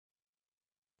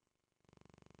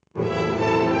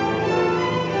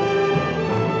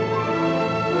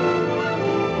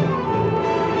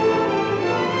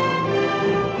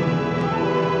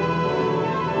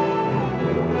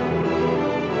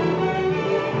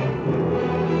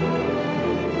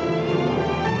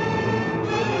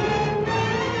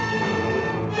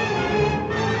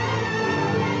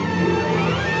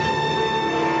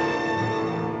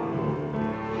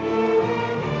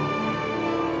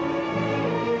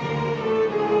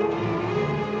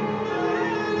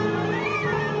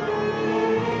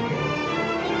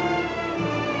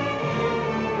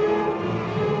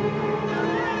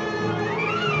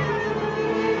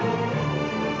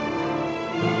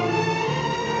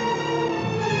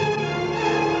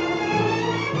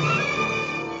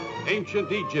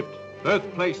Ancient Egypt,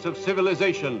 birthplace of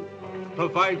civilization,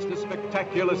 provides the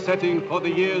spectacular setting for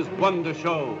the year's wonder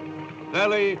show,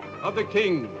 Valley of the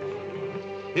Kings.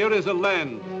 Here is a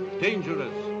land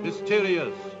dangerous,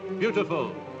 mysterious,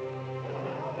 beautiful.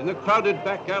 In the crowded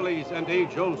back alleys and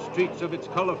age-old streets of its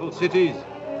colorful cities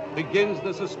begins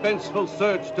the suspenseful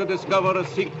search to discover a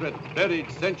secret buried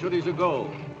centuries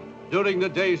ago, during the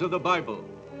days of the Bible.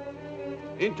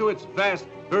 Into its vast,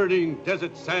 burning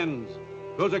desert sands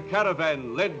goes a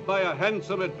caravan led by a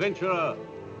handsome adventurer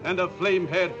and a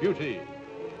flame-haired beauty.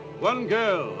 One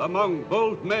girl among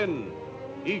bold men,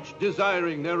 each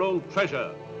desiring their own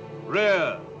treasure,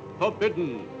 rare,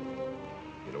 forbidden.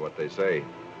 You know what they say?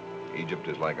 Egypt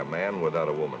is like a man without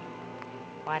a woman.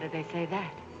 Why do they say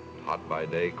that? Hot by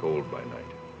day, cold by night.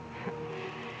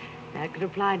 That could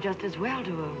apply just as well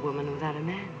to a woman without a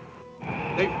man.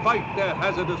 They fight their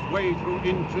hazardous way through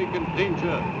intrigue and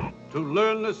danger to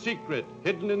learn the secret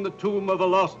hidden in the tomb of a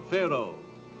lost pharaoh.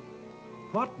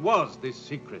 What was this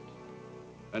secret?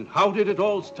 And how did it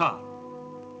all start?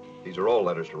 These are all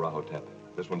letters to Rahotep.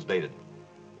 This one's dated.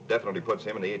 It definitely puts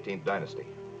him in the 18th dynasty.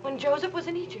 When Joseph was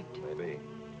in Egypt? Maybe.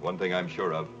 One thing I'm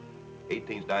sure of,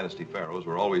 18th dynasty pharaohs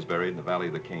were always buried in the Valley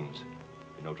of the Kings.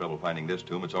 Be no trouble finding this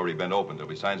tomb. It's already been opened. There'll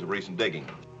be signs of recent digging.